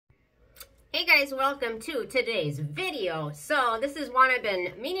Hey guys, welcome to today's video. So this is one I've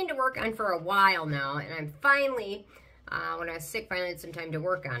been meaning to work on for a while now, and I'm finally, when I was sick, finally had some time to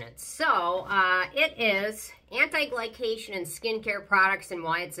work on it. So it is anti-glycation and skincare products and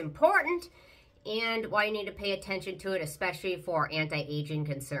why it's important and why you need to pay attention to it, especially for anti-aging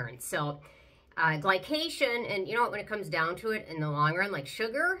concerns. So glycation, and you know what, when it comes down to it in the long run, like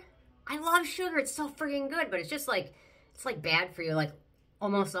sugar, I love sugar. It's so freaking good, but it's just like, it's like bad for you, like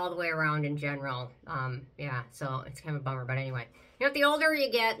almost all the way around in general. Yeah, so it's kind of a bummer, but anyway. You know, the older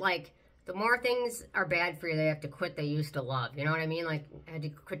you get, like, the more things are bad for you they have to quit they used to love. You know what I mean? Like, I had to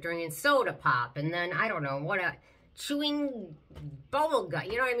quit drinking soda pop, and then, I don't know, chewing bubble gum.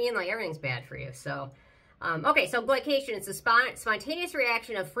 You know what I mean? Like, everything's bad for you, so. Okay, so glycation, it's a spontaneous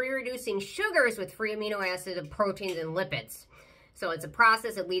reaction of free reducing sugars with free amino acids and proteins and lipids. So it's a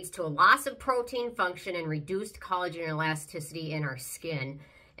process that leads to a loss of protein function and reduced collagen and elasticity in our skin.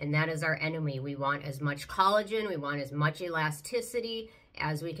 And that is our enemy. We want as much collagen, we want as much elasticity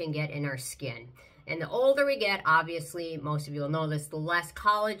as we can get in our skin. And the older we get, obviously, most of you will know this, the less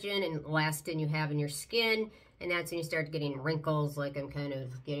collagen and elastin you have in your skin. And that's when you start getting wrinkles, like I'm kind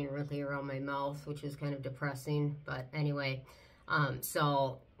of getting wrinkly around my mouth, which is kind of depressing. But anyway,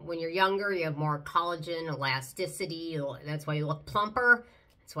 so when you're younger, you have more collagen, elasticity. That's why you look plumper.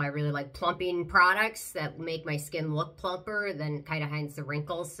 That's why I really like plumping products that make my skin look plumper, then kind of hides the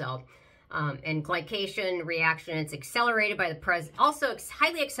wrinkles. So, and glycation reaction, it's accelerated by the also it's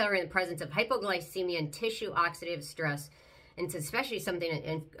highly accelerated in the presence of hypoglycemia and tissue oxidative stress. And it's especially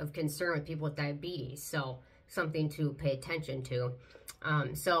something of concern with people with diabetes. So something to pay attention to.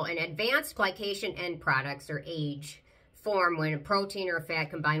 So an advanced glycation end products, or AGE, form when a protein or a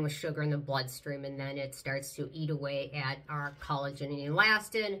fat combined with sugar in the bloodstream, and then it starts to eat away at our collagen and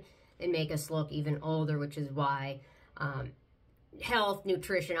elastin and make us look even older, which is why health,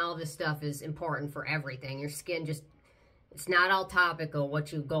 nutrition, all of this stuff is important for everything. Your skin just, it's not all topical.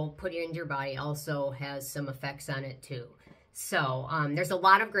 What you go put into your body also has some effects on it too. So there's a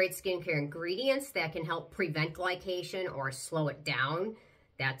lot of great skincare ingredients that can help prevent glycation or slow it down.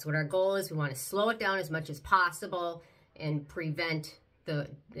 That's what our goal is. We want to slow it down as much as possible and prevent the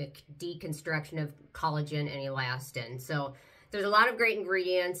deconstruction of collagen and elastin. So there's a lot of great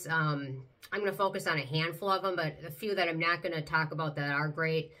ingredients. I'm going to focus on a handful of them, but a few that I'm not going to talk about that are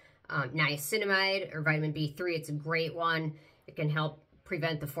great. Niacinamide, or vitamin B3, it's a great one. It can help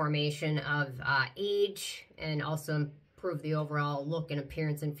prevent the formation of age and also improve the overall look and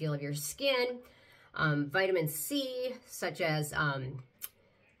appearance and feel of your skin. Vitamin C, such as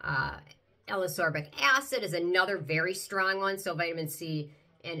L-ascorbic acid, is another very strong one. So vitamin C,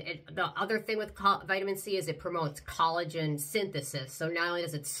 and the other thing with vitamin C is it promotes collagen synthesis. So not only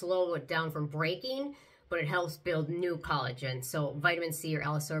does it slow it down from breaking, but it helps build new collagen. So vitamin C, or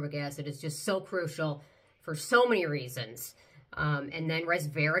L-ascorbic acid, is just so crucial for so many reasons. And then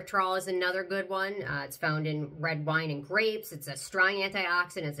resveratrol is another good one. It's found in red wine and grapes. It's a strong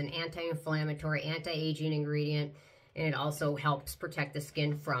antioxidant. It's an anti-inflammatory, anti-aging ingredient. And it also helps protect the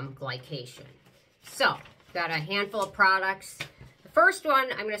skin from glycation. So, got a handful of products. The first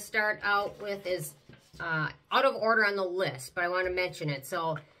one I'm going to start out with is out of order on the list, but I want to mention it.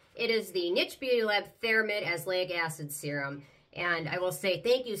 So, it is the Niche Beauty Lab Theramid Azelaic Acid Serum. And I will say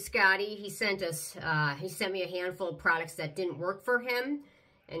thank you, Scotty. He sent me a handful of products that didn't work for him.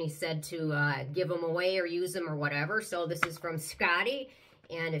 And he said to give them away or use them or whatever. So, this is from Scotty.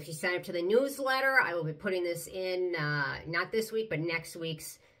 And if you sign up to the newsletter, I will be putting this in, not this week, but next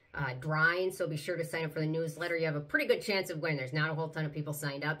week's drawing. So be sure to sign up for the newsletter. You have a pretty good chance of winning. There's not a whole ton of people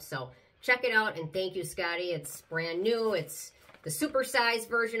signed up. So check it out, and thank you, Scotty. It's brand new. It's the supersized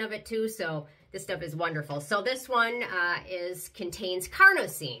version of it, too. So this stuff is wonderful. So this one contains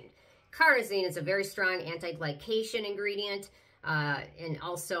carnosine. Carnosine is a very strong anti-glycation ingredient and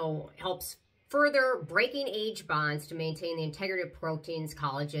also helps further breaking age bonds to maintain the integrity of proteins,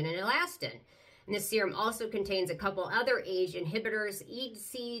 collagen, and elastin. And this serum also contains a couple other age inhibitors,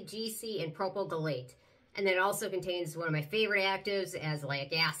 EGCG and propylglycate. And then it also contains one of my favorite actives,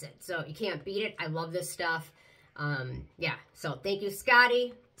 azelaic acid. So you can't beat it. I love this stuff. Yeah, so thank you,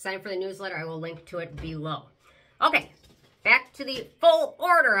 Scotty. Sign up for the newsletter. I will link to it below. Okay, back to the full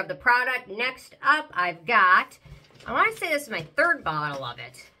order of the product. Next up, I've got, I want to say this is my third bottle of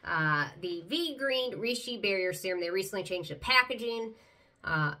it. The Vegreen Reishi Barrier Serum. They recently changed the packaging,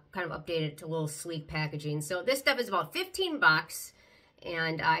 kind of updated it to a little sleek packaging. So this stuff is about 15 bucks,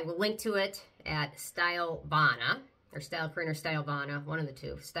 and I will link to it at Stylevana, or Stylecrane or Stylevana, one of the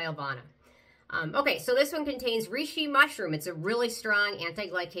two, Stylevana. Okay, so this one contains reishi mushroom. It's a really strong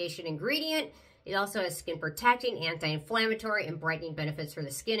anti-glycation ingredient. It also has skin protecting, anti-inflammatory, and brightening benefits for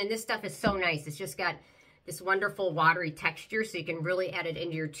the skin. And this stuff is so nice. It's just got this wonderful watery texture, so you can really add it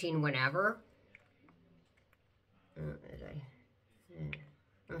into your routine whenever. I'm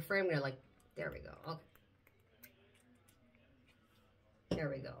afraid I'm gonna there we go. Okay. There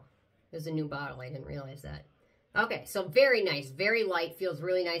we go. There's a new bottle. I didn't realize that. Okay, so very nice, very light, feels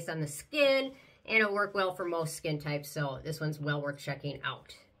really nice on the skin, and it'll work well for most skin types, so this one's well worth checking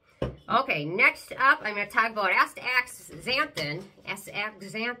out. Okay, next up, I'm going to talk about Astaxanthin.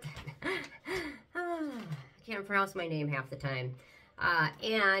 Astaxanthin. I can't pronounce my name half the time.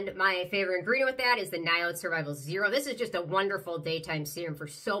 And my favorite ingredient with that is the Niod Survival Zero. This is just a wonderful daytime serum for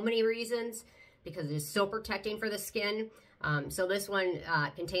so many reasons, because it is so protecting for the skin. So this one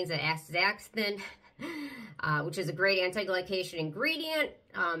contains the Astaxanthin, which is a great anti-glycation ingredient.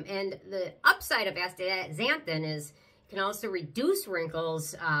 And the upside of Astaxanthin is it can also reduce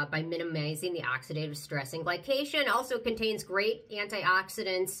wrinkles by minimizing the oxidative stress. And glycation also contains great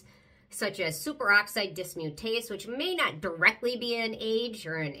antioxidants such as superoxide dismutase, which may not directly be an age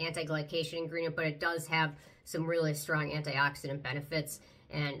or an anti-glycation ingredient, but it does have some really strong antioxidant benefits.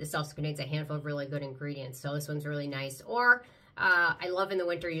 And this also contains a handful of really good ingredients. So this one's really nice. Or I love in the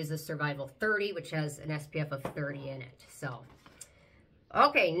winter use the Survival 30, which has an SPF of 30 in it. So,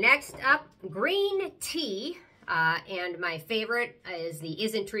 okay, next up, green tea. And my favorite is the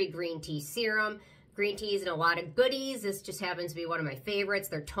Isntree green tea serum. Green tea is in a lot of goodies. This just happens to be one of my favorites.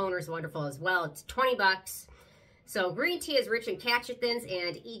 Their toner is wonderful as well. It's 20 bucks. So green tea is rich in catechins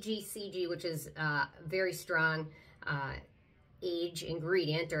and EGCG, which is a very strong age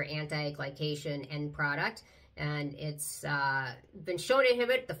ingredient or anti-glycation end product. And it's been shown to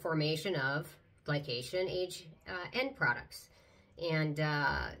inhibit the formation of glycation age end products. And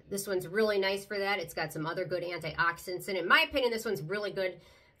this one's really nice for that. It's got some other good antioxidants in it. In my opinion, this one's really good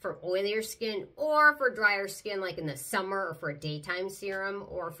for oilier skin or for drier skin, like in the summer, or for a daytime serum,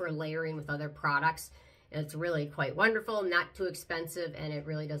 or for layering with other products. And it's really quite wonderful, not too expensive, and it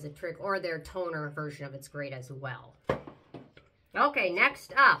really does a trick. Or their toner version of it's great as well. Okay,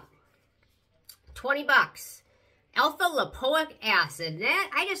 next up, 20 bucks. Alpha lipoic acid. That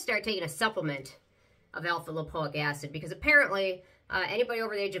I just started taking a supplement of alpha lipoic acid because apparently anybody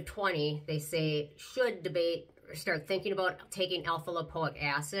over the age of 20, they say, should debate or start thinking about taking alpha lipoic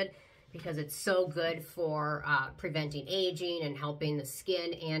acid because it's so good for preventing aging and helping the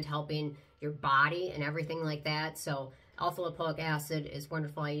skin and helping your body and everything like that. So alpha lipoic acid is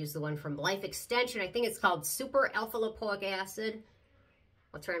wonderful. I use the one from Life Extension. I think it's called Super Alpha Lipoic Acid.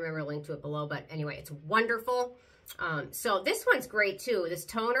 I'll try and remember a link to it below, but anyway, it's wonderful. So this one's great too, this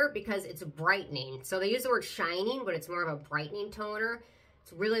toner, because it's brightening. So they use the word shining, but it's more of a brightening toner.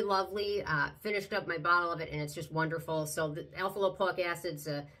 It's really lovely. Finished up my bottle of it, and it's just wonderful. So the alpha lipoic acid's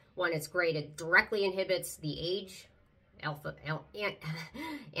one, it's great. It directly inhibits the age,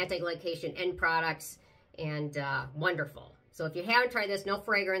 anti-glycation end products, and wonderful. So if you haven't tried this, no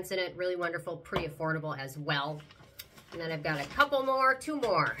fragrance in it, really wonderful, pretty affordable as well. And then I've got a couple more, two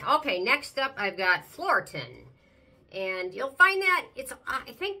more. Okay, next up I've got Fullerton. And you'll find that it's,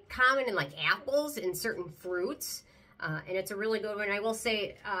 I think, common in like apples and certain fruits. And it's a really good one. I will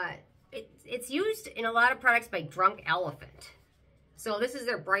say it's used in a lot of products by Drunk Elephant. So this is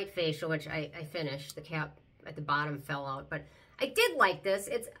their Bright Facial, which I finished. The cap at the bottom fell out. But I did like this.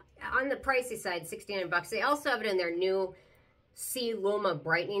 It's on the pricey side, 69 bucks. They also have it in their new C Luma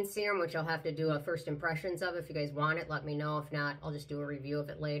Brightening Serum, which I'll have to do a first impressions of. If you guys want it, let me know. If not, I'll just do a review of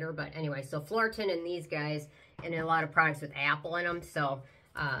it later. But anyway, so Fullerton and these guys, and a lot of products with apple in them. So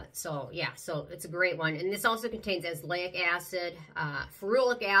yeah, so it's a great one. And this also contains azelaic acid,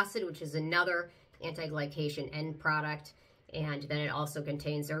 ferulic acid, which is another anti-glycation end product. And then it also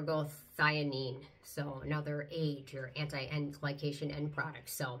contains ergothioneine, so another age or anti-glycation end product.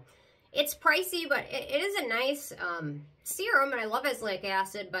 So it's pricey, but it is a nice serum, and I love azelaic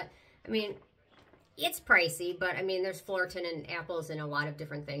acid, but, I mean, it's pricey, but, I mean, there's Fullerton and apples and a lot of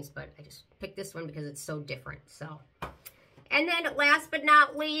different things, but I just picked this one because it's so different, so. And then, last but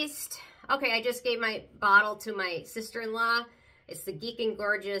not least, okay, I just gave my bottle to my sister-in-law. It's the Geek and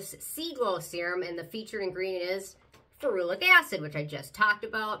Gorgeous Sea Glow Serum, and the featured ingredient is ferulic acid, which I just talked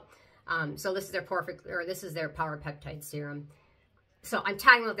about. So this is their this is their Power Peptide Serum. So I'm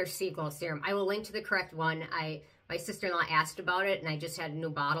talking about their Sea Glow Serum. I will link to the correct one. My sister-in-law asked about it, and I just had a new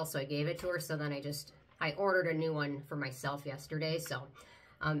bottle, so I gave it to her. So then I ordered a new one for myself yesterday. So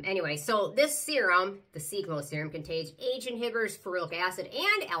anyway, so this serum, the Sea Glow Serum, contains age inhibitors, ferulic acid,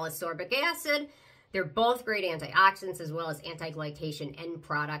 and L-ascorbic acid. They're both great antioxidants as well as anti-glycation end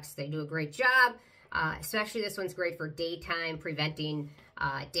products. They do a great job. Especially this one's great for daytime, preventing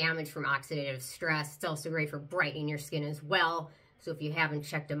damage from oxidative stress. It's also great for brightening your skin as well. So if you haven't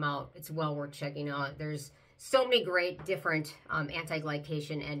checked them out, it's well worth checking out. There's so many great different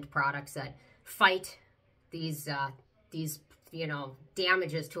anti-glycation end products that fight these you know,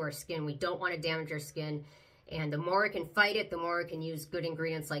 damages to our skin. We don't want to damage our skin. And the more it can fight it, the more it can use good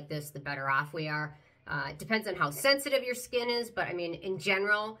ingredients like this, the better off we are. It depends on how sensitive your skin is. But I mean, in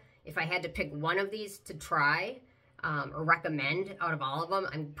general, if I had to pick one of these to try or recommend out of all of them,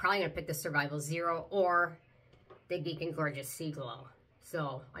 I'm probably going to pick the Survival Zero or the Geek and Gorgeous Sea Glow.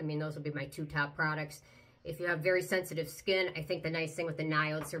 So, I mean, those would be my two top products. If you have very sensitive skin, I think the nice thing with the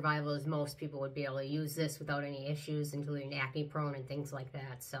Niod Survival is most people would be able to use this without any issues, including acne prone and things like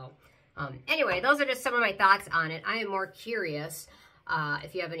that. So, anyway, those are just some of my thoughts on it. I am more curious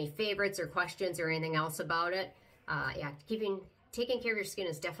if you have any favorites or questions or anything else about it. Yeah, taking care of your skin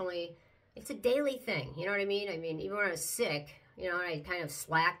is definitely, it's a daily thing. You know what I mean? I mean, even when I was sick, you know, I kind of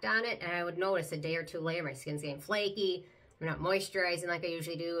slacked on it, and I would notice a day or two later, my skin's getting flaky. I'm not moisturizing like I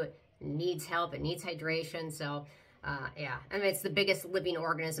usually do. It needs help. It needs hydration. So, yeah. I mean, it's the biggest living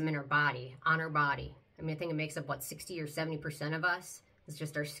organism in our body, on our body. I mean, I think it makes up, what, 60 or 70% of us? It's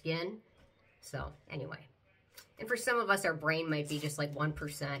just our skin. So, anyway. And for some of us, our brain might be just like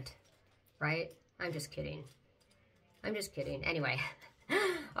 1%, right? I'm just kidding. I'm just kidding. Anyway.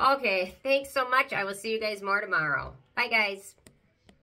 Okay, thanks so much. I will see you guys more tomorrow. Bye, guys.